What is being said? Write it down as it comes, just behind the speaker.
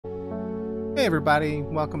Hey everybody,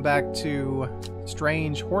 welcome back to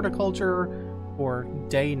Strange Horticulture for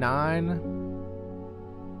day 9.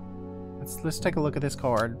 Let's take a look at this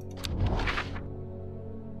card.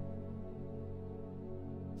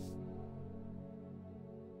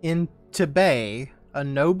 In Tibet, a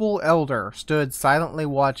noble elder stood silently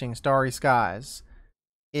watching starry skies.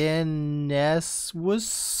 In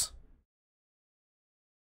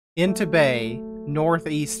Tibet,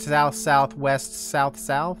 northeast, south, southwest, south,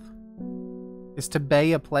 south. Is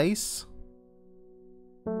Tibet a place?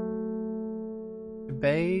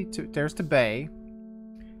 There's Tibet.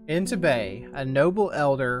 In Tibet, a noble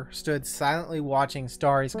elder stood silently watching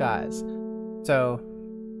starry skies. So,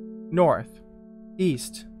 north,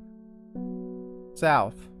 east,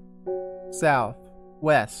 south, south,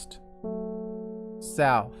 west,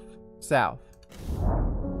 south, south.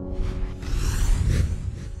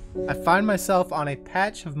 I find myself on a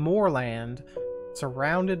patch of moorland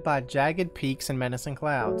surrounded by jagged peaks and menacing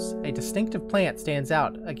clouds. A distinctive plant stands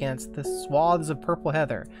out against the swaths of purple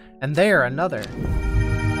heather, and there another.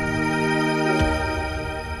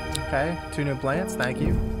 Okay, 2 new plants, thank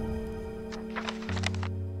you.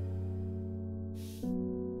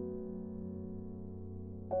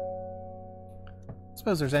 I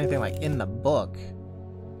suppose there's anything like in the book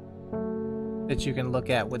that you can look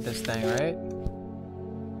at with this thing, right?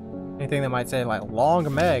 Anything that might say like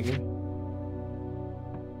Long Meg.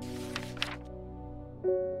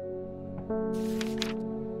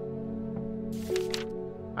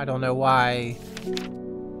 I don't know why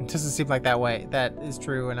it doesn't seem like that is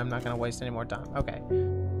true, and I'm not going to waste any more time. Okay.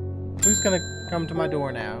 Who's going to come to my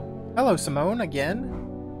door now? Hello, Simone, again.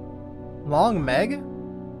 Long Meg?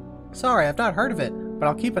 Sorry, I've not heard of it, but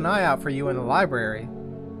I'll keep an eye out for you in the library.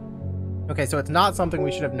 Okay, so it's not something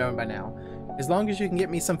we should have known by now. As long as you can get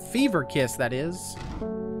me some Fever Kiss, that is.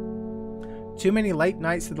 Too many late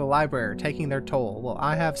nights at the library are taking their toll. Well,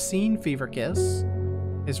 I have seen Fever Kiss.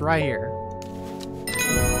 It's right here.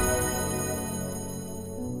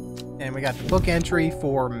 And we got the book entry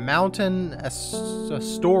for Mountain a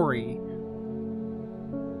Story.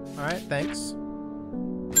 Alright, thanks.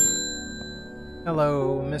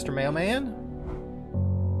 Hello, Mr. Mailman.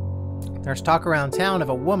 There's talk around town of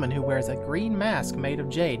a woman who wears a green mask made of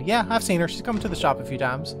jade. Yeah, I've seen her. She's come to the shop a few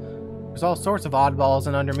times. There's all sorts of oddballs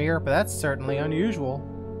in Undermere, but that's certainly unusual.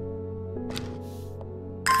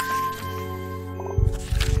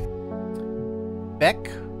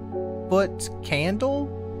 Beckfoot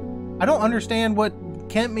Candle? I don't understand what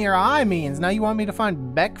Kentmere Eye means. Now you want me to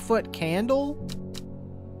find Beckfoot Candle?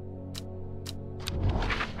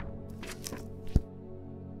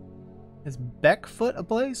 Is Beckfoot a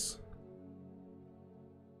place?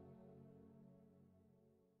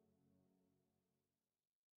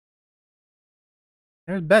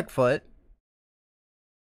 There's Beckfoot.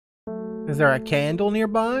 Is there a candle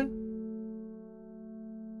nearby?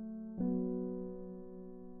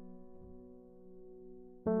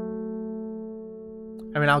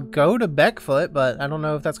 I mean, I'll go to Beckfoot, but I don't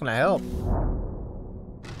know if that's going to help.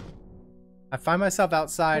 I find myself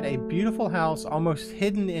outside a beautiful house almost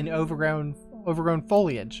hidden in overgrown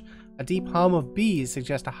foliage. A deep hum of bees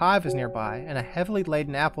suggests a hive is nearby, and a heavily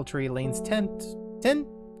laden apple tree leans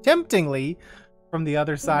temptingly from the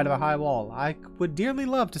other side of a high wall. I would dearly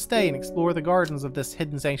love to stay and explore the gardens of this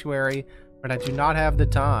hidden sanctuary, but I do not have the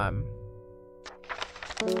time.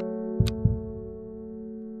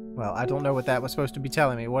 Well, I don't know what that was supposed to be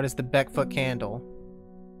telling me. What is the Beckfoot Candle?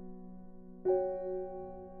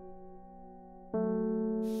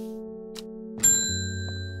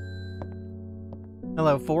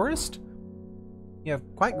 Hello, Forest? You have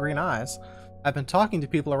quite green eyes. I've been talking to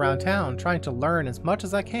people around town, trying to learn as much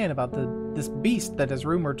as I can about this beast that is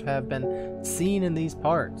rumored to have been seen in these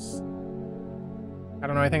parts. I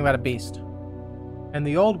don't know anything about a beast. In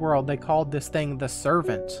the old world, they called this thing the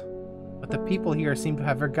Servant. But the people here seem to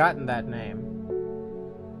have forgotten that name.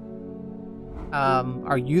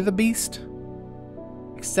 Are you the beast?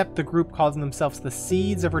 Except the group calls themselves the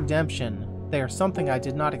Seeds of Redemption. They are something I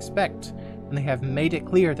did not expect, and they have made it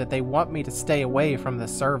clear that they want me to stay away from the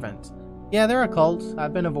Servant. Yeah, they're a cult.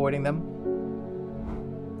 I've been avoiding them.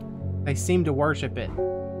 They seem to worship it.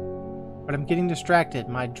 But I'm getting distracted.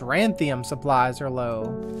 My Dranthium supplies are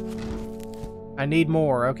low. I need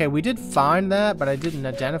more. Okay, we did find that, but I didn't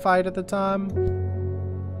identify it at the time.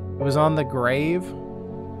 It was on the grave.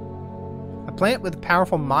 A plant with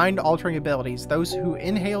powerful mind-altering abilities. Those who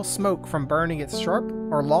inhale smoke from burning its sharp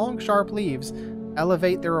or long, sharp leaves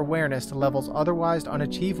elevate their awareness to levels otherwise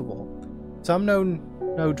unachievable. Some know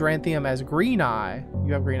Dranthium as Green Eye.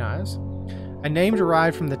 You have green eyes. A name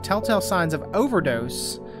derived from the telltale signs of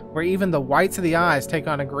overdose, where even the whites of the eyes take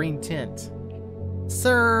on a green tint.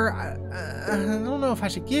 Sir, I don't know if I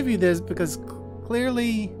should give you this because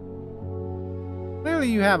clearly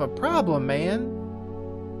you have a problem, man.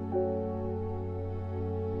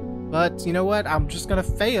 But you know what? I'm just gonna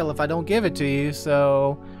fail if I don't give it to you,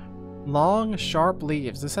 so... Long, sharp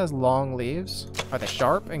leaves. This has long leaves. Are they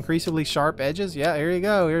sharp? Increasingly sharp edges? Yeah, here you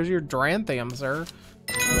go. Here's your Dranthium, sir.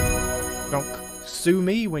 Don't sue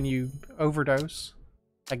me when you overdose.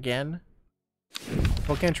 Again.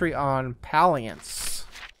 Book entry on Palliance.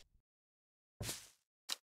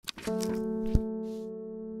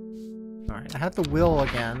 Alright, I have the will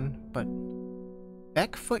again, but...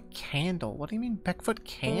 Beckfoot candle? What do you mean Beckfoot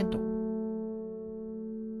candle?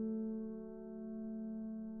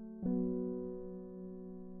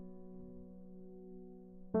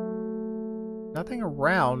 Nothing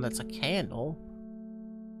around that's a candle.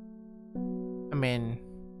 I mean...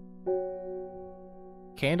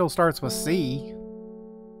 Candle starts with C.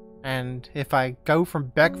 And if I go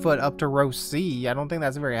from Beckfoot up to row C, I don't think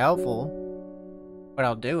that's very helpful. But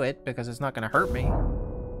I'll do it because it's not going to hurt me.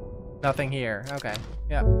 Nothing here. Okay.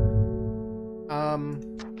 Yeah.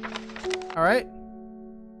 Alright.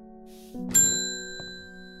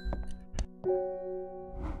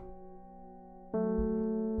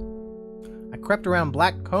 I crept around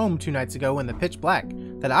Black Combe 2 nights ago in the pitch black.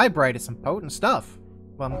 That eye bright is some potent stuff.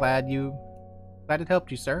 Well, I'm glad it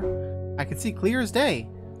helped you, sir. I could see clear as day.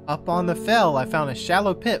 Up on the fell, I found a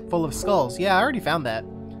shallow pit full of skulls. Yeah, I already found that.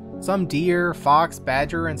 Some deer, fox,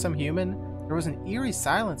 badger, and some human. There was an eerie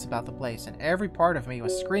silence about the place, and every part of me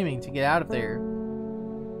was screaming to get out of there.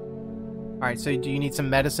 Alright, so do you need some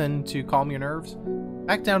medicine to calm your nerves?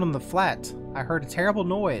 Back down on the flat, I heard a terrible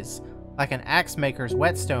noise, like an axe maker's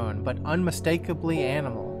whetstone, but unmistakably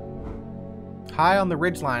animal. High on the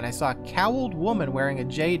ridgeline, I saw a cowled woman wearing a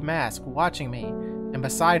jade mask watching me, and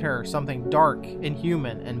beside her, something dark,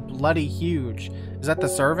 inhuman, and bloody huge. Is that the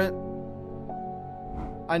servant?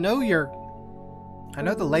 I know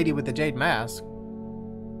the lady with the jade mask.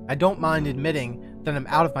 I don't mind admitting that I'm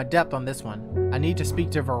out of my depth on this one. I need to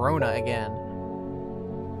speak to Verona again.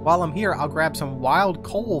 While I'm here, I'll grab some wild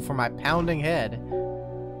coal for my pounding head.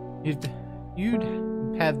 You'd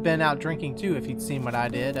have been out drinking too if you'd seen what I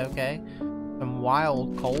did, okay? Some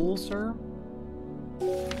wild coal, sir?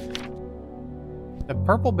 The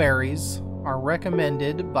purple berries are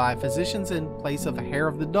recommended by physicians in place of hair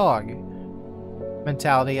of the dog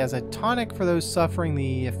mentality as a tonic for those suffering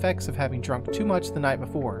the effects of having drunk too much the night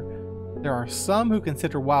before. There are some who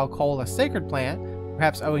consider wild coal a sacred plant,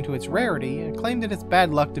 perhaps owing to its rarity, and claim that it's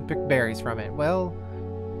bad luck to pick berries from it. Well,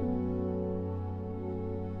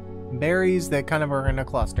 berries that kind of are in a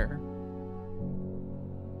cluster.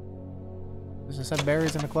 Does this have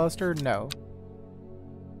berries in a cluster? No.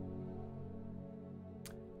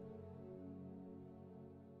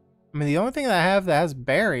 I mean, the only thing that I have that has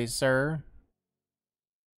berries, sir.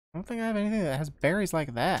 I don't think I have anything that has berries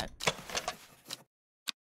like that.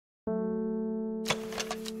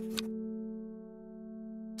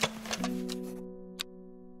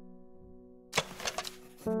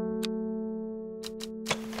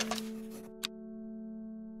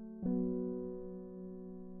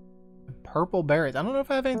 Purple berries. I don't know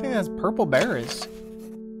if I have anything that has purple berries.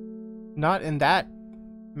 Not in that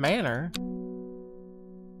manner.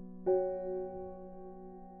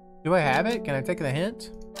 Do I have it? Can I take the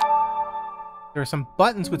hint? There are some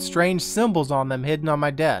buttons with strange symbols on them hidden on my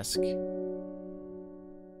desk.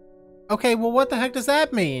 Okay, well what the heck does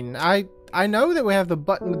that mean? I know that we have the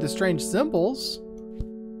button with the strange symbols.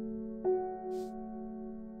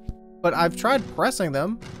 But I've tried pressing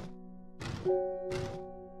them.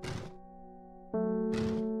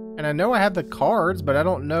 And I know I have the cards, but I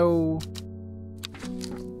don't know...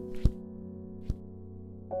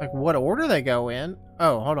 like what order they go in.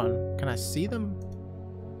 Oh, hold on. Can I see them?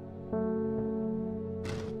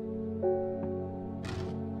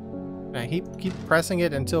 Can I keep pressing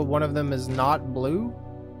it until one of them is not blue?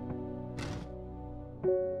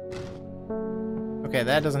 Okay,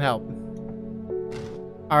 that doesn't help.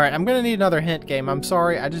 Alright, I'm gonna need another hint, game. I'm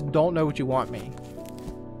sorry, I just don't know what you want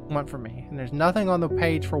from me. And there's nothing on the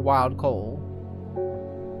page for wild coal.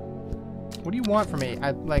 What do you want from me?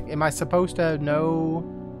 Am I supposed to know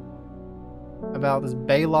about this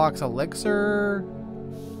Baylock's elixir?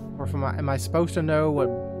 Or am I supposed to know what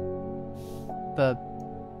the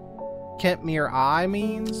Kentmere Eye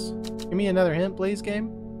means? Give me another hint, please,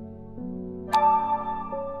 game.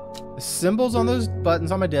 The symbols on those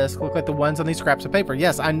buttons on my desk look like the ones on these scraps of paper.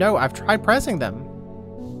 Yes, I know. I've tried pressing them.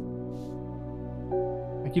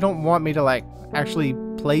 Like, you don't want me to, like, actually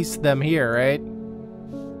place them here, right?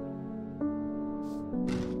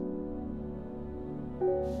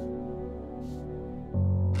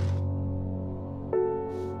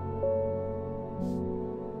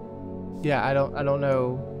 Yeah, I don't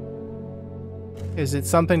know. Is it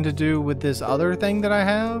something to do with this other thing that I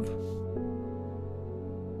have?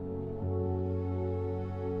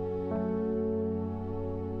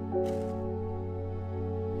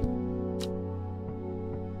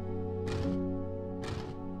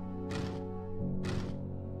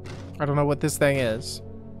 I don't know what this thing is.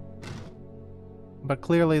 But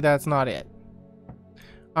clearly that's not it.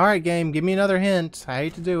 Alright, game, give me another hint. I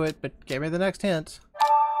hate to do it, but give me the next hint.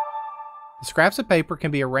 The scraps of paper can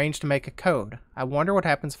be arranged to make a code. I wonder what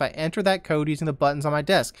happens if I enter that code using the buttons on my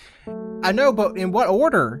desk. I know, but in what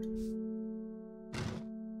order?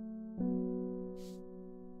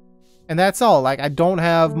 And that's all. Like, I don't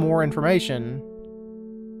have more information.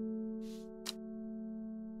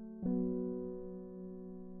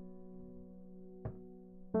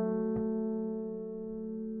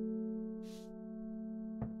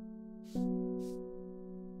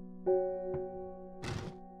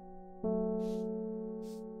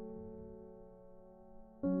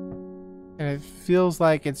 And it feels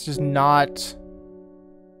like it's just not...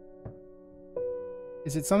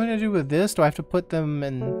 Is it something to do with this? Do I have to put them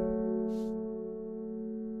in...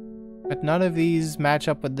 But none of these match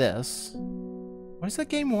up with this. What does that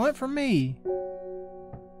game want from me?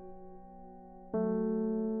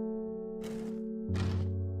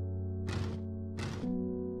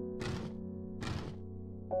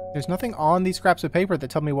 There's nothing on these scraps of paper that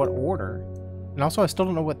tell me what order. And also I still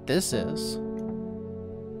don't know what this is.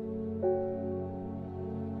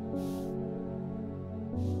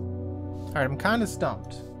 Alright, I'm kind of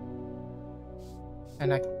stumped.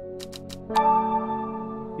 And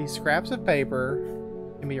these scraps of paper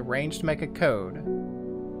can be arranged to make a code.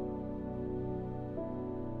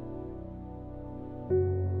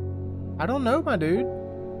 I don't know, my dude.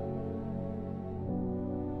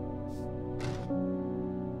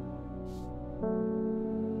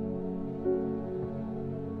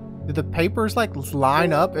 Do the papers, like,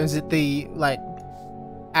 line up? Is it the, like...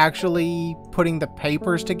 actually putting the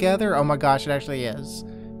papers together? Oh my gosh, it actually is.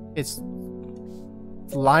 It's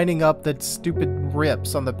lining up the stupid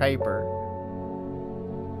rips on the paper.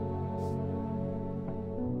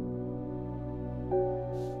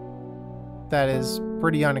 That is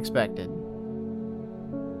pretty unexpected.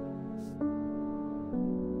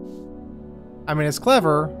 I mean, it's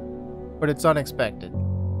clever, but it's unexpected.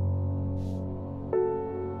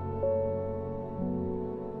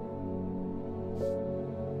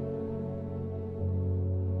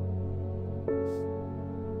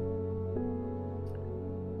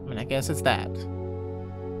 I guess it's that.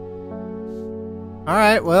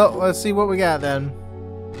 Alright, well, let's see what we got then.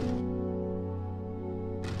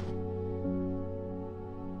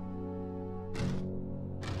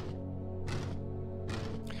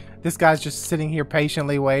 This guy's just sitting here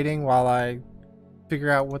patiently waiting while I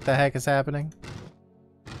figure out what the heck is happening.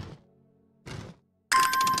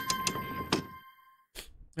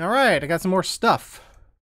 Alright, I got some more stuff.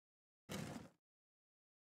 You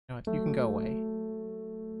know what, you can go away.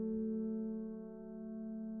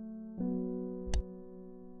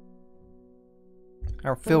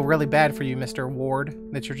 I feel really bad for you, Mr. Ward,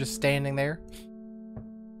 that you're just standing there.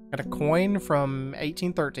 Got a coin from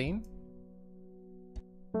 1813.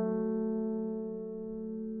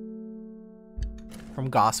 From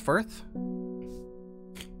Gosforth.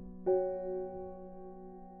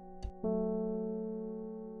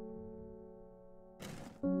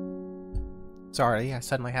 Sorry, I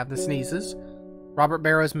suddenly have the sneezes. Robert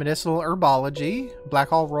Barrow's Medicinal Herbology.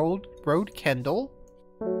 Blackhall Road, Kendall.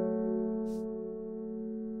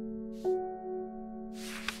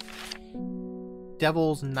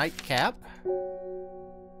 Devil's Nightcap.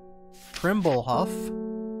 Trimblehuff.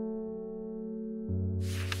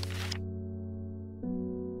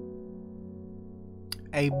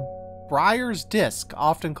 A Briar's Disc,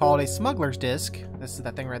 often called a Smuggler's Disc. This is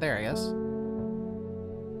that thing right there, I guess.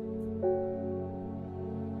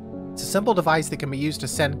 It's a simple device that can be used to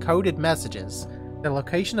send coded messages. The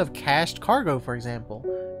location of cached cargo, for example.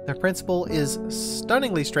 The principle is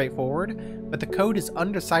stunningly straightforward, but the code is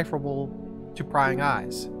undecipherable to prying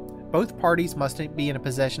eyes. Both parties must be in a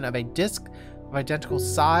possession of a disc of identical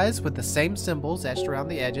size with the same symbols etched around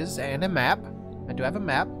the edges and a map. I do have a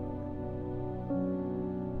map.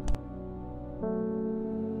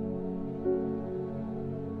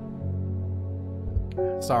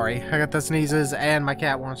 Sorry, I got the sneezes and my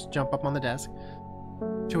cat wants to jump up on the desk.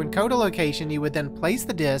 To encode a location, you would then place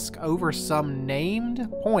the disc over some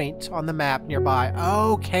named point on the map nearby.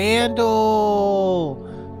 Oh, candle!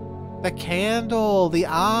 The candle! The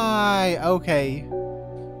eye! Okay.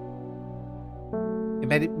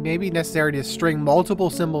 may be necessary to string multiple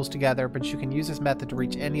symbols together, but you can use this method to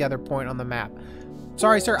reach any other point on the map.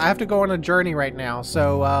 Sorry, sir, I have to go on a journey right now,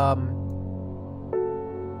 so,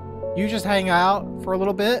 you just hang out for a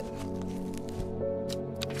little bit.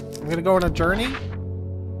 I'm gonna go on a journey.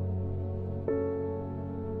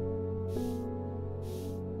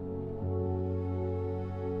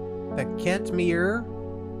 The Kentmere.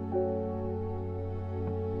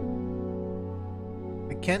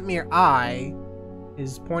 The Kentmere Eye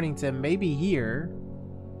is pointing to maybe here,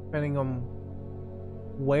 depending on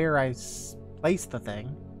where I place the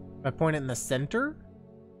thing. If I point it in the center,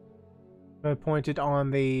 if I point it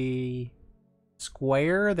on the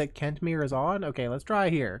square that Kentmere is on. Okay, let's try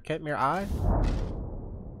here. Kentmere Eye.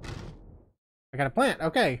 I got a plant.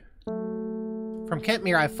 Okay. From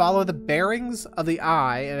Kentmere, I follow the bearings of the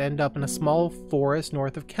eye and end up in a small forest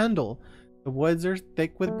north of Kendal. The woods are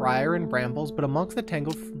thick with briar and brambles, but amongst the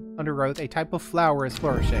tangled undergrowth, a type of flower is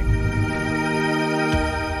flourishing.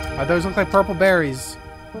 Those look like purple berries.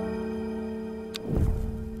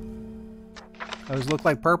 Those look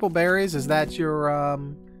like purple berries. Is that your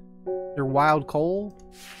wild coal?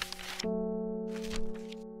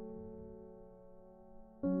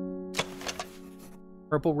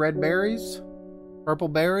 Purple red berries? Purple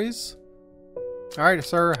berries? Alright,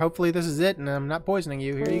 sir. Hopefully this is it and I'm not poisoning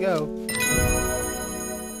you. Here you go.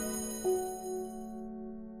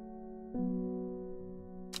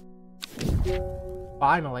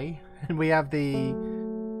 Finally. And we have the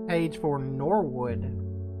page for Norwood.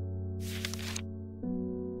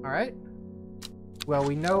 Alright. Well,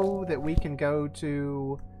 we know that we can go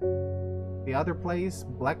to the other place,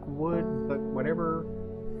 Blackwood, but whatever.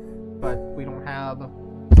 But we don't have...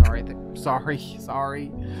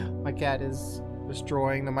 Sorry. My cat is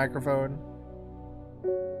destroying the microphone.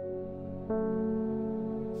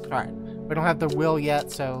 Alright. We don't have the will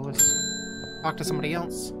yet, so let's talk to somebody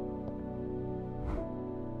else.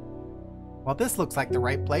 Well, this looks like the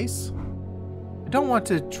right place. I don't want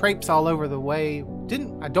to traipse all over the way.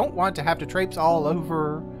 I don't want to have to traipse all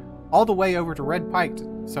the way over to Red Pike,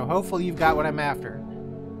 so hopefully you've got what I'm after.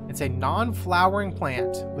 It's a non-flowering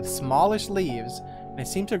plant with smallish leaves, and it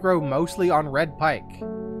seems to grow mostly on Red Pike.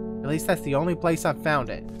 At least that's the only place I've found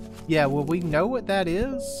it. Yeah, will we know what that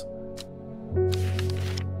is?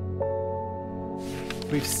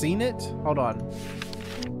 We've seen it? Hold on.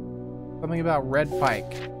 Something about Red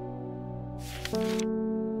Pike.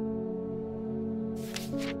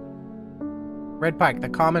 Red Pike, the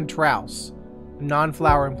common trouse.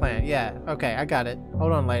 Non-flowering plant. Yeah, okay, I got it.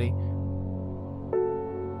 Hold on, lady.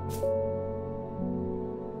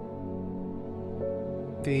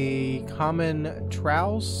 The common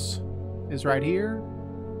trouse is right here.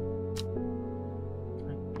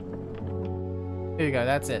 Here you go,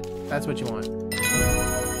 that's it. That's what you want.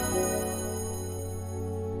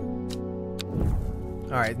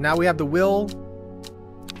 Alright, now we have the will.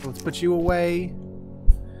 Let's put you away.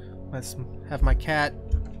 Let's have my cat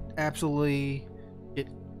absolutely get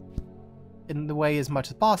in the way as much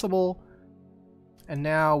as possible. And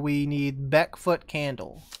now we need Beckfoot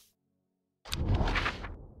Candle.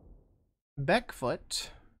 Beckfoot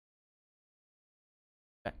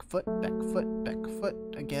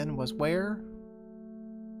again was where?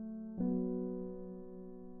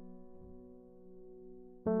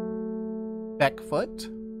 Beckfoot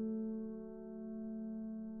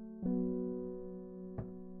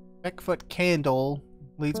Candle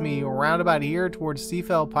leads me around about here towards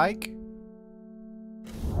Seafell Pike.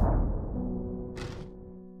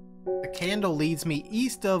 The candle leads me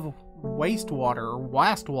east of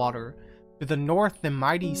Wastwater. To the north, the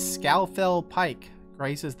mighty Scalfell Pike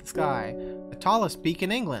graces the sky, the tallest peak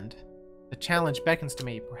in England. The challenge beckons to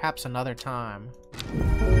me, perhaps another time.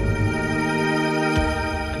 And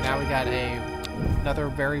now we got another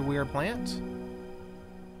very weird plant.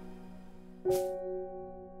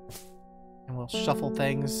 And we'll shuffle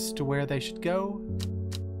things to where they should go.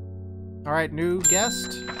 Alright, new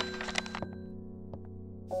guest.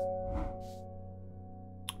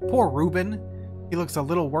 Poor Reuben. He looks a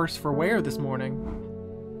little worse for wear this morning.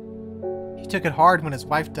 He took it hard when his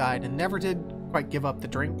wife died and never did quite give up the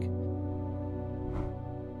drink.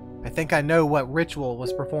 I think I know what ritual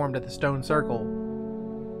was performed at the stone circle.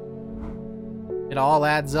 It all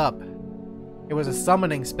adds up. It was a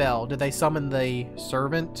summoning spell. Did they summon the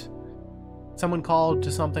servant? Someone called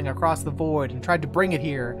to something across the void and tried to bring it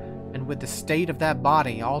here, and with the state of that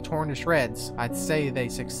body all torn to shreds, I'd say they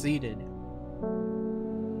succeeded.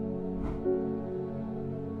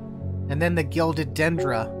 And then the gilded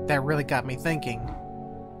dendra, that really got me thinking.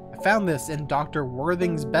 I found this in Dr.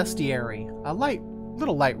 Worthing's bestiary. A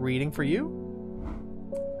little light reading for you.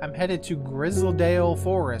 I'm headed to Grizzledale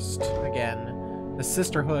Forest again. The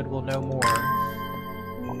Sisterhood will know more.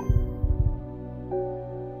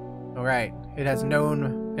 Alright, it has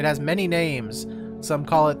many names. Some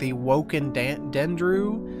call it the Woken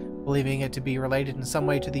Dendru, believing it to be related in some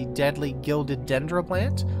way to the deadly gilded dendra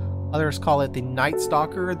plant. Others call it the Night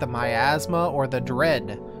Stalker, the Miasma, or the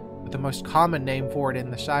Dread. But the most common name for it in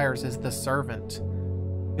the Shires is the Servant.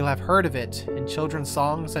 You'll have heard of it in children's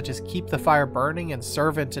songs such as Keep the Fire Burning and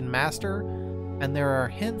Servant and Master, and there are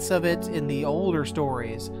hints of it in the older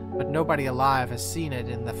stories, but nobody alive has seen it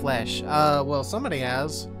in the flesh. Well, somebody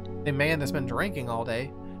has. The man that's been drinking all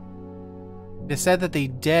day. It is said that the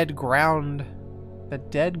dead ground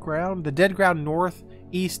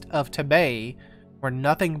northeast of Tibet, where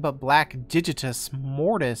nothing but black Digitus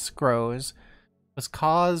mortis grows, was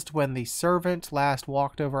caused when the Servant last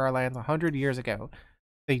walked over our lands 100 years ago.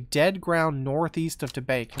 The dead ground northeast of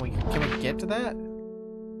Tibet. Can we get to that?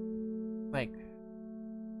 Like,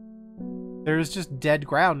 there's just dead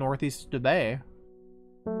ground northeast of Tibet.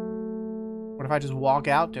 What if I just walk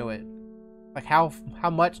out to it? Like, how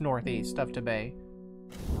much northeast of Tibet?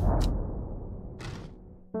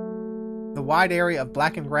 The wide area of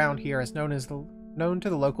blackened ground here is known to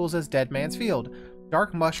the locals as Dead Man's Field.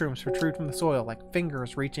 Dark mushrooms protrude from the soil like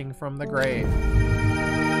fingers reaching from the grave.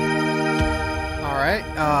 Alright,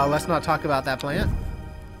 let's not talk about that plant.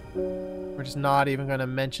 We're just not even going to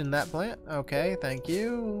mention that plant. Okay, thank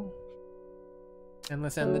you. And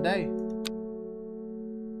let's end the day.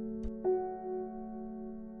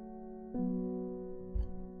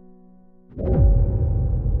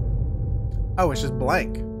 Oh, it's just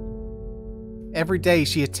blank. Every day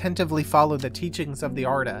she attentively followed the teachings of the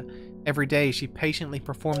Arda. Every day she patiently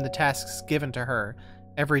performed the tasks given to her.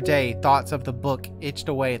 Every day thoughts of the book itched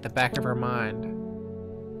away at the back of her mind.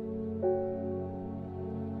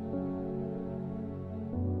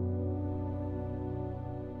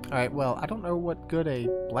 Alright, well, I don't know what good a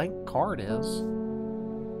blank card is.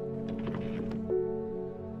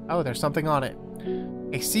 Oh, there's something on it.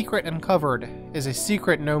 A secret uncovered is a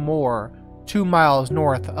secret no more. 2 miles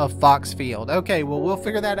north of Foxfield. Okay, well, we'll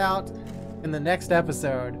figure that out in the next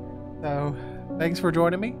episode. So, thanks for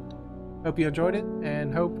joining me. Hope you enjoyed it,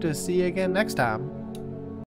 and hope to see you again next time.